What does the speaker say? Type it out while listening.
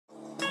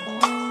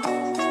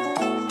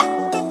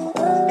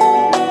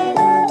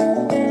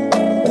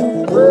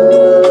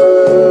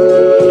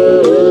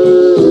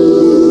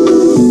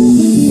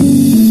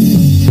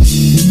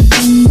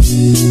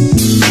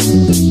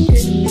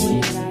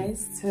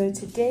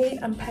today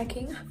I'm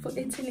packing for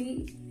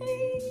Italy.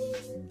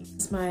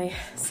 It's my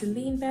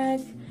Celine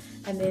bag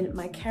and then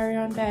my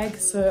carry-on bag.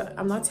 So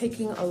I'm not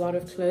taking a lot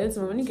of clothes.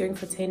 I'm only going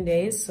for 10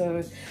 days,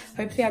 so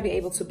hopefully I'll be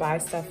able to buy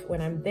stuff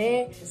when I'm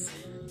there.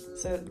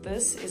 So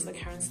this is the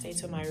current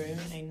state of my room.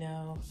 I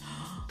know.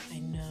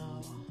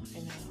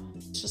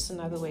 It's just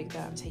another wig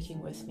that I'm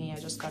taking with me. I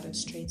just got it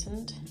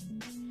straightened.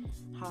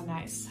 How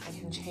nice. I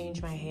can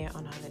change my hair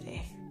on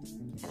holiday.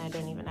 And I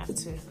don't even have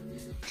to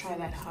try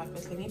that hard.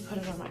 But let me put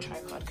it on my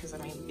tripod, because I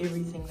mean,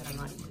 everything that I'm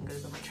not eating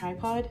goes on my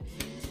tripod.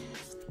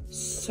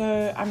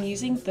 So I'm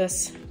using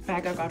this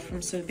bag I got from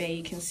Survey.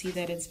 You can see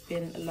that it's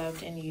been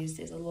loved and used.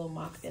 There's a little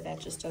mark there that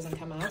just doesn't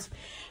come out.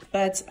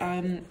 But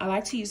I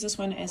like to use this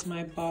one as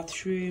my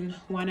bathroom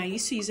one. I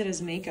used to use it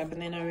as makeup,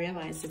 and then I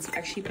realized it's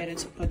actually better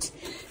to put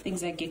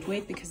things that get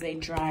wet because they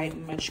dry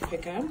much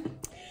quicker.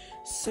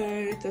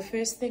 So the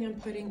first thing I'm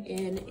putting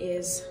in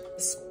is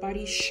this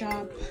Body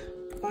Shop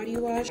body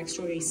wash,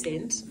 strawberry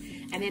scent.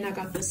 And then I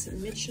got this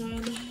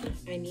Mitchon.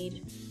 I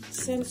need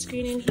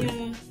sunscreen in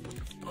here.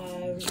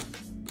 I'm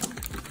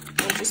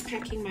just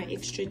packing my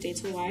extra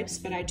Dettol wipes,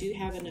 but I do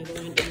have another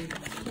one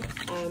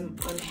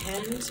on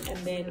hand. And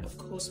then of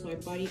course my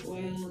body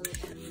oil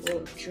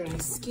for dry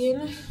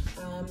skin.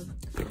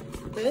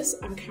 This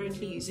I'm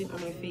currently using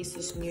on my face,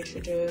 this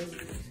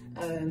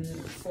Neutroderm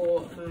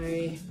for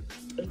my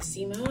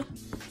eczema.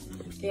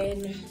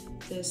 Then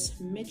this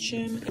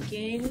Mitchum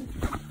again.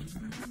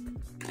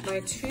 My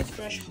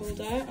toothbrush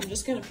holder, I'm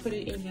just going to put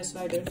it in here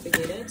so I don't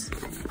forget it.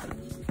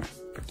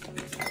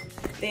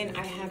 Then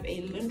I have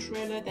a lint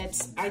roller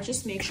I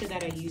just make sure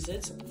that I use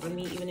it on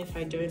me even if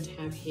I don't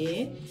have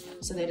hair,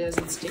 so that it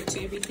doesn't stick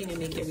to everything and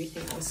make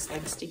everything else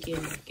like sticky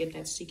and get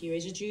that sticky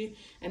residue.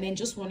 And then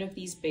just one of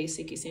these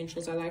basic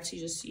essentials, I like to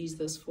just use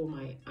this for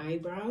my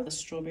eyebrow, the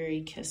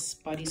Strawberry Kiss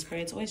body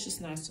spray. It's always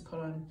just nice to put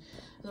on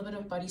a little bit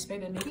of body spray,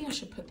 but maybe I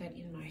should put that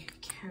in my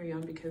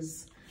carry-on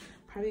because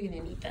probably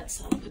gonna need that,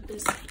 so I'll put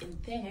this in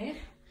there.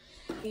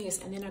 Yes,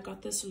 and then I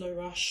got this La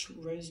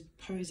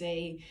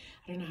Roche-Posay,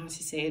 I don't know how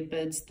to say it,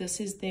 but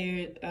this is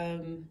their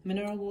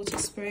mineral water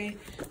spray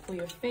for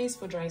your face,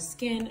 for dry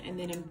skin. And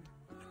then I'm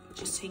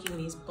just taking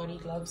these body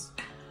gloves.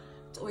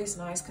 It's always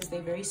nice because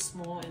they're very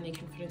small and they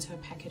can fit into a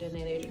packet in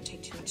there. They don't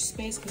take too much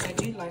space, because I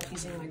do like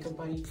using like a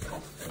body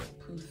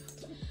poof.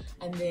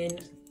 And then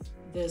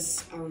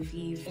this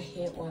Alvive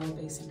hair oil,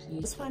 basically.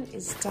 This one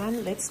is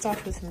done. Let's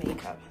start with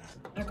makeup.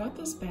 I got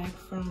this bag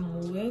from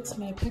Woah. I'm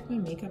gonna pack my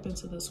makeup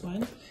into this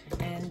one,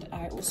 and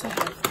I also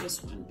have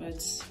this one,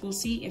 but we'll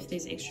see if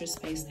there's extra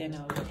space. Then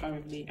I'll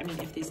probably,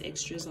 if there's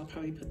extras, I'll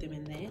probably put them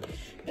in there.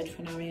 But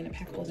for now, we're gonna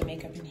pack all the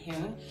makeup in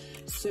here.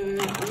 So I'm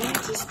gonna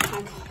just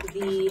pack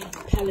the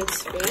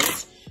palettes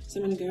first. So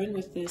I'm gonna go in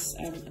with this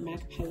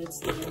MAC palettes,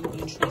 the Warm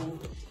Neutral,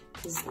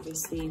 because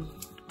obviously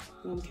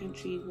Warm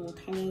Country, Warm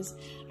Colors.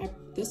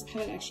 This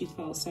palette actually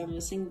fell, so I'm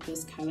missing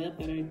this color,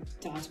 but I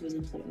doubt it was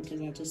important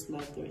because I just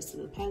love the rest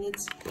of the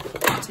palettes.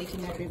 I'm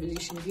taking that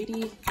Revolution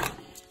Beauty.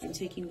 I'm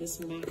taking this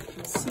MAC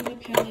Concealer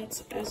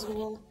palette as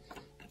well.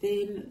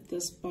 Then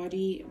this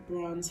Body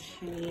Bronze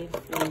Honey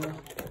for,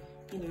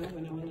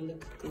 when I want to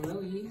look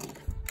glowy.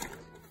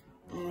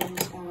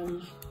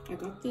 And I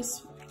got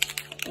this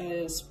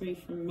spray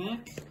from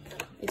MAC.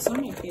 It's not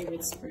my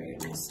favorite spray,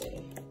 I must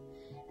say.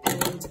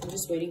 And I'm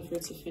just waiting for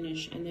it to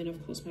finish. And then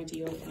of course my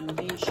Dior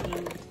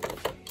foundation.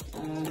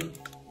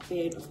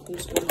 Then of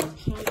course all my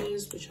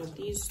powders, which are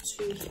these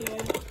two here.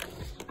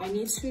 I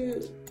need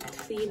to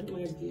clean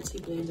my beauty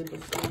blender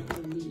before I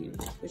leave,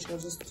 which I'll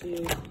just do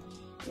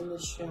in the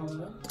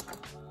shower.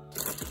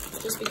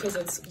 Just because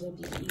it will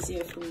be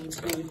easier for me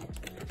to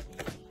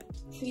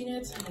clean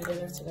it, and I don't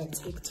have to like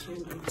take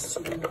time out to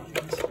go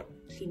and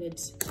clean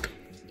it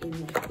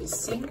in the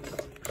sink.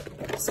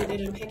 So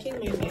then I'm packing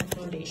my MAC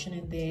foundation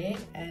in there,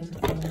 and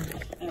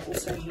I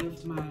also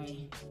have my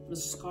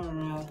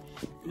mascara,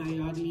 my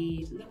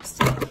Yardley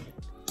lipstick,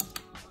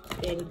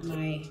 then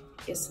my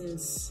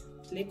Essence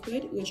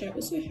liquid, which I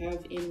also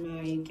have in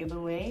my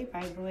giveaway,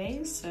 by the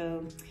way.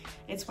 So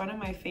it's one of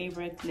my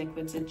favorite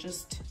liquids. It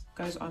just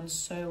goes on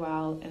so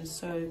well and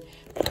so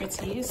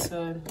pretty.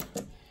 So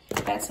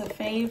that's a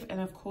fave. And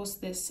of course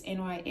this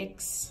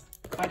NYX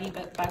body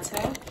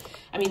butter,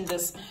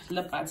 this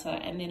lip butter,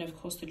 and then of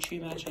course the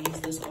True Match. I use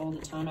this all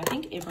the time. I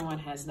think everyone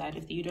has that.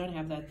 If you don't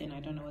have that, then I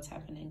don't know what's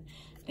happening.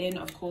 Then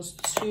of course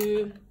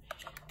 2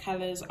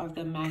 colors of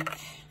the MAC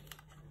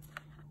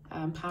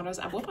powders.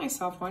 I bought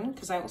myself one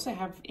because I also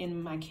have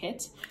in my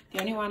kit. The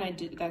only one I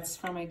did that's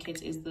from my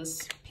kit is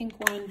this pink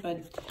one, but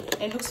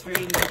it looks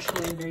very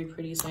neutral and very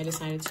pretty, so I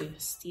decided to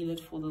steal it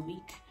for the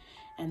week.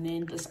 And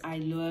then this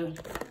Allure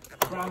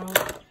brow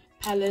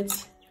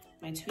palette,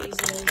 my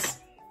tweezers,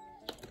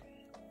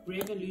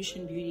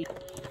 Revolution Beauty.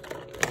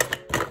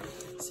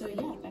 So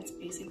yeah, that's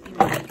basically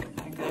my makeup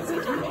bag, guys. I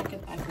didn't make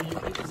it that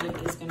neat because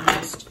it is gonna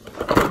just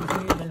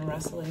move and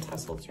rustle and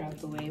tussle throughout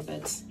the way,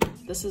 but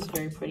this is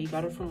very pretty.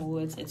 Got it from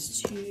Woolworths.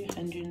 It's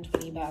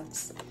 220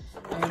 bucks.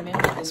 I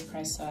remember this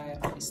price, so I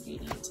obviously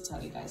need to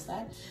tell you guys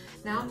that.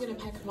 Now I'm going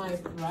to pack my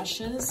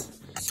brushes.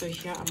 So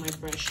here are my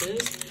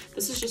brushes.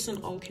 This is just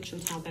an old kitchen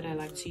towel that I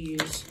like to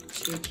use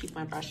to keep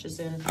my brushes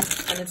in,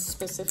 and it's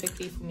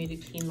specifically for me to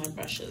clean my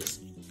brushes.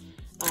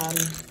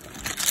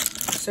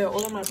 So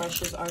all of my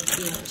brushes are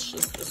clean. It's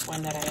just this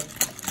one that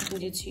I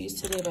needed to use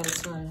today, but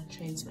it's not a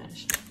train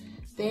smash.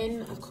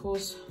 Then of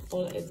course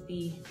all of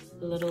the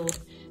little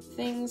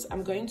things.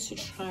 I'm going to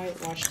try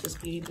wash this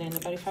beauty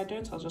blender, but if I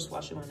don't, I'll just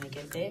wash it when I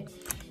get there.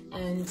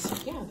 And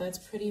yeah, that's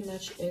pretty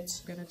much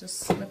it. I'm gonna just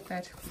slip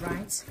that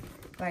right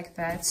like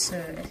that, so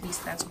at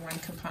least that's one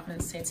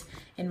compartment set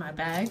in my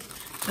bag.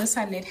 This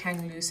I let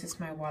hang loose. It's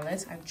my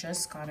wallet. I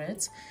just got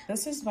it.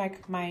 This is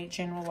like my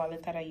general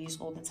wallet that I use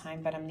all the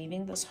time, but I'm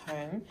leaving this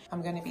home.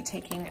 I'm going to be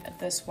taking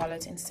this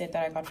wallet instead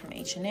that I got from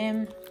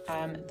H&M.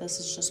 This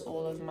is just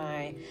all of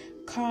my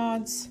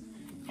cards,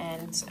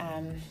 and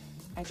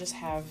I just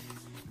have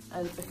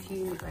a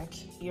few like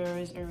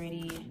euros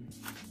already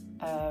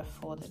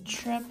for the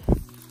trip.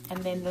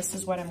 And then this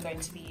is what I'm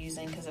going to be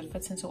using because it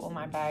fits into all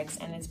my bags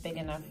and it's big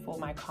enough for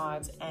my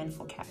cards and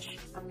for cash.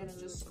 I'm going to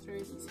just throw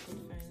these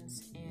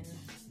headphones in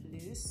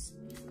loose,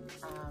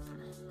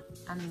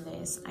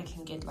 unless I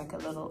can get like a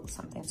little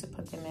something to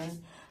put them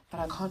in. But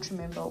I can't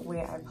remember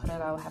where I put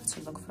it. I'll have to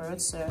look for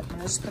it. So I'm going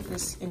to just put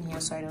this in here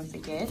so I don't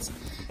forget.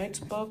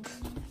 Notebook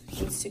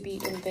needs to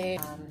be in there.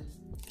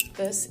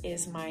 This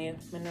is my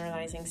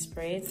mineralizing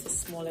spray. It's the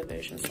smaller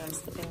version, so I'm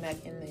slipping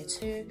that in there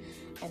too.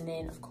 And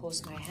then of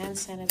course my hand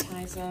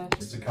sanitizer.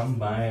 Just to come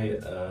by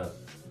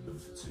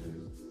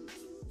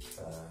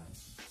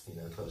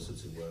closer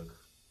to work.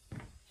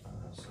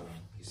 So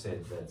he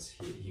said that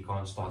he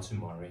can't start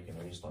tomorrow, he can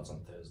only start on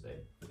Thursday.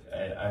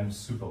 I'm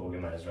super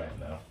organized right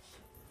now.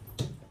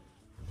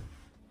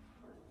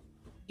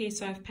 Okay,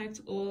 so I've packed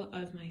all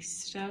of my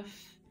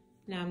stuff.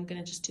 Now I'm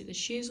gonna just do the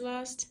shoes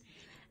last.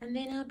 And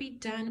then I'll be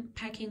done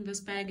packing this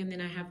bag, and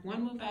then I have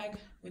one more bag,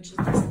 which is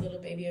this little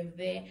baby over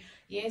there.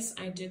 Yes,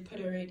 I did put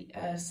already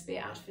a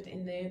spare outfit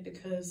in there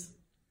because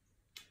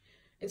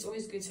it's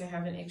always good to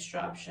have an extra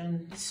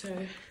option. So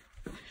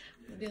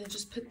I'm gonna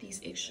just put these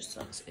extra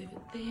socks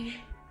over there,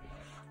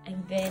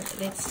 and then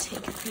let's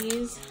take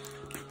these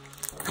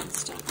and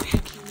start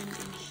packing them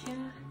in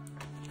here.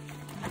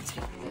 I'll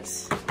take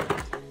this.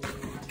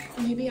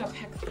 Maybe I'll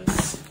pack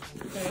this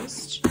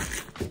first,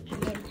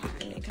 and then pack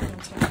the makeup on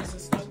top because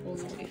it's not all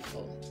the way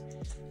full.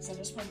 Because I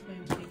just want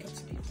my makeup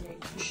to be very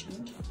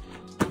cushioned,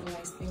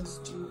 otherwise things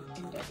do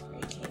end up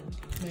breaking.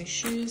 My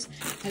shoes,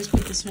 I just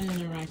put this one in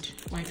the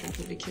white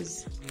wrapper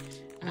because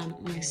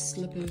my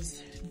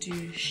slippers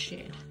do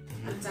shed.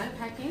 I'm done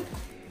packing.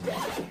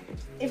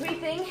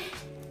 Everything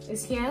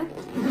is here.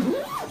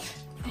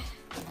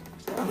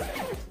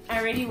 I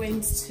already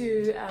went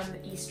to the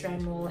East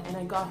Strand Mall and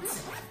I got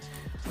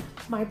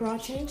my bra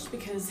changed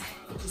because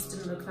it just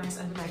didn't look nice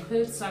under my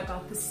clothes, so I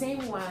got the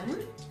same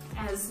one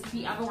as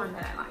the other one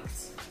that I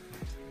liked.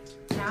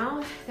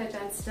 Now that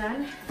that's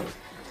done,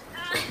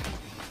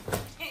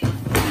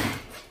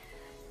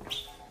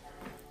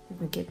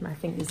 let me get my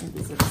fingers in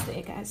the zips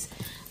there, guys.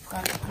 I've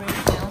got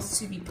everything else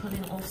to be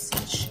pulling off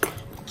such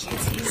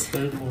kitties.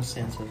 Put it more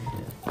center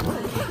here.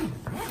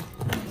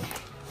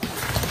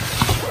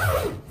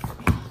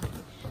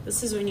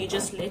 This is when you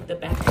just let the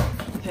back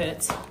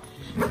hurt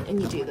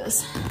and you do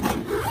this,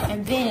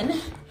 and then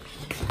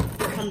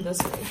you come this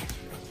way,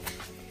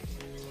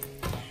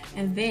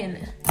 and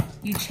then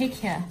you check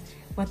here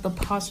what the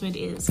password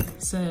is.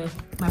 So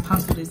my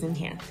password is in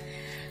here,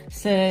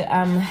 so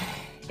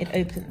it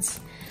opens.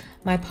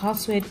 My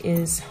password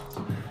is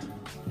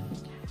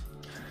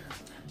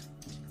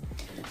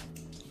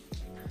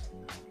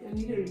I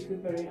need to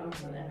recuperate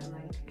after that. I'm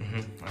like,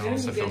 I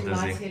also feel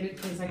dizzy.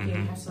 Because like you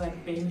have to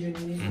like bend your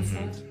knees and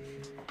stuff.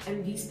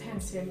 And these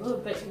pants are a little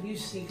bit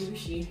loosey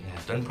goosey.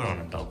 Yeah, don't put on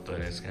a belt though,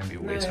 it's gonna be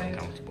way too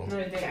uncomfortable. No,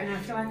 and I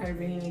feel like I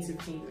really need to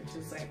pee, which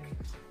is like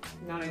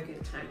not a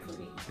good time for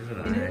me. Even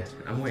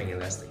I'm wearing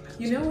elastic pants.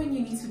 You know when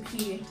you need to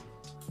pee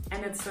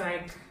and it's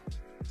like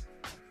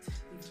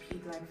you've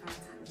peed like 5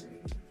 times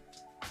already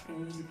and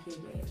you need to pee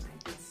again,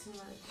 like it's too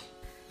much.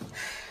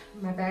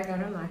 My bag, I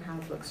don't like how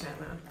it looks right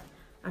now.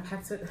 I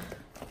packed it.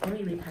 Let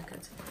me repack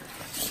it.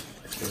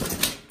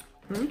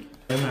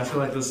 I feel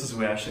like this is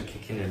where I should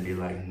kick in and be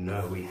like,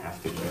 no, we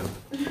have to go.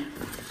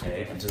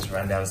 Okay, and just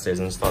run downstairs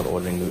and start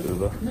ordering the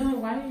Uber. No,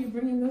 why are you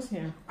bringing this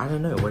here? I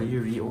don't know, what are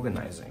you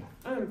reorganizing?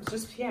 Oh,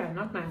 just, yeah,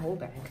 not my whole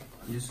bag.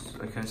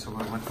 Okay, so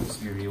what needs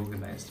to be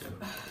reorganized here?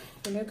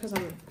 You know, because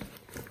I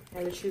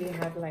literally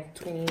have like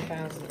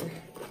 20,000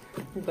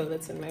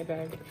 bullets in my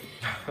bag.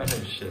 Oh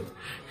shit,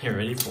 you're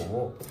ready for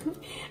war.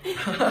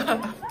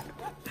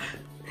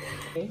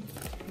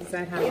 Is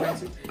that how you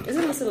like it?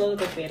 Isn't this a little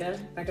bit better?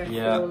 Like I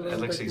yeah, feel a little it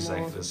looks bit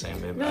exactly more... the same,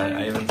 babe. No.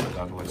 I even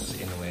forgot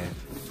what's in the way.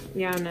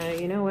 Yeah, no,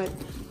 you know what?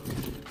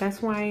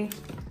 That's why...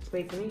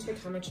 Wait, let me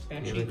check how much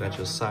battery You got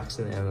your socks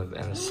in and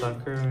a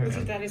sucker.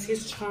 And... That is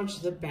his charge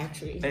to the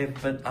battery. Babe,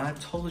 but I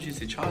told you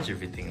to charge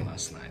everything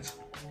last night.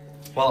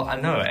 Well, I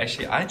know,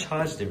 actually, I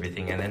charged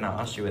everything and then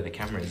I asked you where the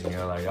camera is and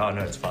you're like, oh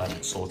no, it's fine,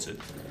 it's sorted.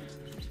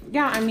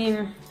 Yeah, I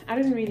mean, I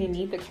didn't really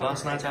need the camera.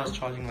 Last night I was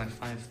charging like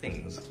 5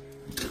 things.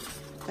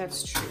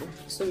 That's true.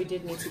 So we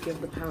did need to give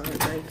the power a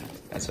break.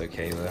 That's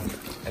okay though.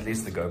 At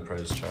least the GoPro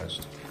is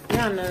charged.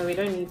 Yeah, no, we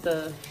don't need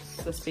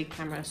this big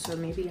camera, so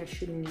maybe I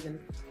shouldn't even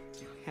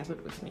have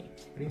it with me.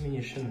 What do you mean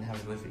you shouldn't have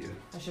it with you?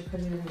 I should put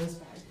it in this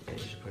bag. Yeah, you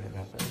should put it in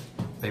that bag.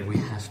 Babe, we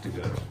have to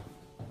go.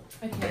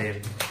 Okay.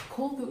 Babe.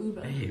 Call the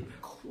Uber. Babe.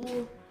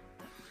 Call.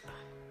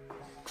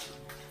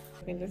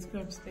 Okay, let's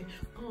go upstairs.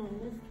 Oh.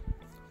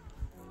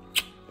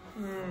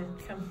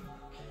 Come.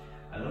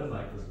 I don't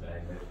like this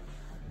bag, babe.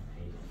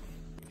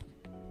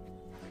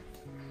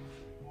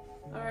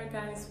 Alright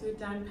guys, we're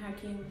done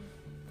packing.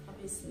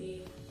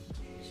 Obviously,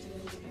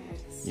 showing the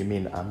bags. You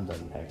mean I'm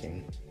done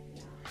packing?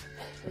 Yeah,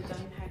 we're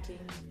done packing.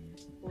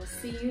 We'll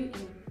see you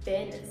in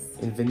Venice.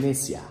 In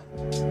Venezia.